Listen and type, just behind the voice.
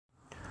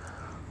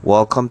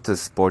Welcome to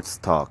Sports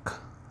Talk.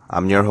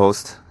 I'm your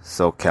host,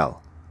 SoCal.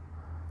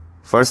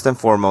 First and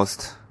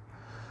foremost,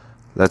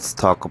 let's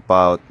talk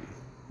about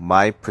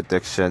my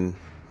prediction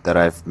that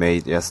I've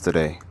made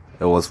yesterday.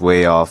 It was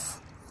way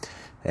off,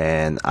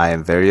 and I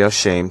am very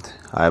ashamed.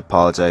 I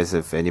apologize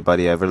if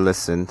anybody ever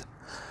listened.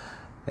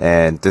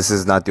 And this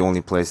is not the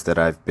only place that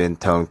I've been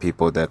telling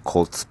people that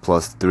Colts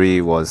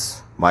 +3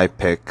 was my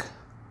pick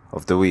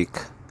of the week.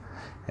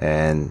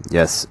 And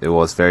yes, it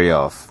was very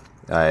off.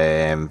 I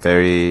am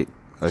very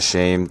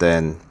ashamed,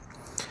 and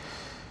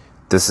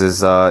this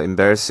is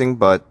embarrassing,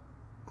 but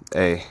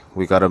hey,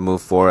 we gotta move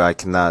forward. I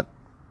cannot.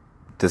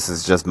 This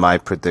is just my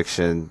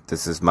prediction.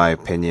 This is my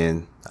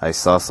opinion. I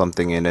saw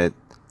something in it.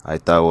 I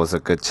thought it was a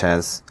good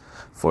chance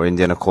for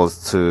Indiana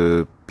Colts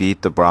to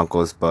beat the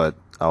Broncos, but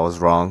I was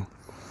wrong.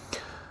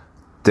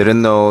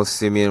 Didn't know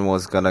Simeon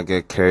was gonna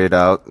get carried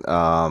out.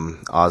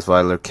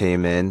 Osweiler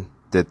came in,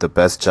 did the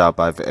best job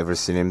I've ever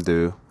seen him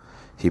do.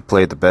 He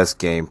played the best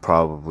game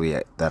probably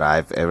that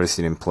I've ever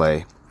seen him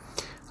play.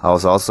 I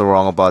was also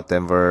wrong about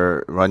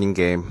Denver running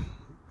game.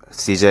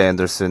 CJ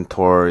Anderson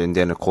tore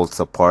Indiana Colts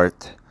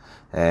apart,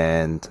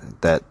 and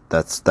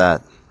that's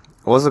that.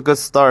 It was a good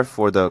start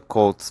for the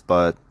Colts,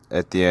 but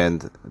at the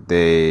end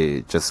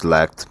they just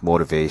lacked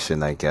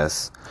motivation, I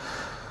guess.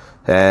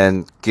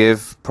 And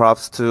give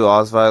props to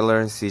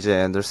Osweiler and CJ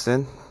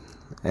Anderson.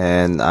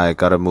 And I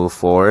gotta move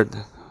forward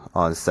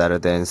on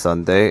Saturday and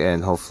Sunday,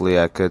 and hopefully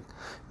I could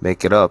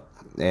make it up.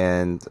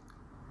 And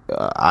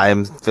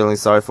I'm feeling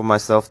sorry for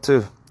myself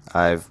too.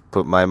 I've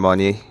put my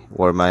money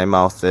where my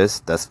mouth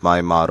is. That's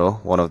my motto,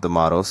 one of the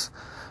mottos.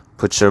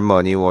 Put your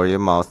money where your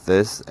mouth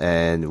is,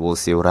 and we'll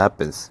see what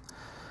happens.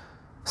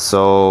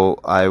 So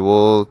I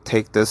will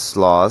take this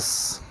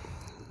loss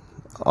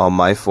on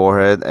my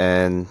forehead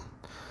and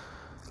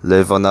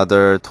live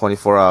another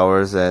 24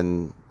 hours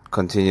and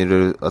continue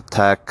to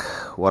attack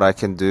what I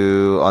can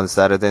do on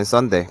Saturday and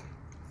Sunday.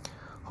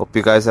 Hope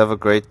you guys have a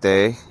great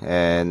day,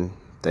 and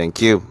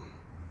thank you.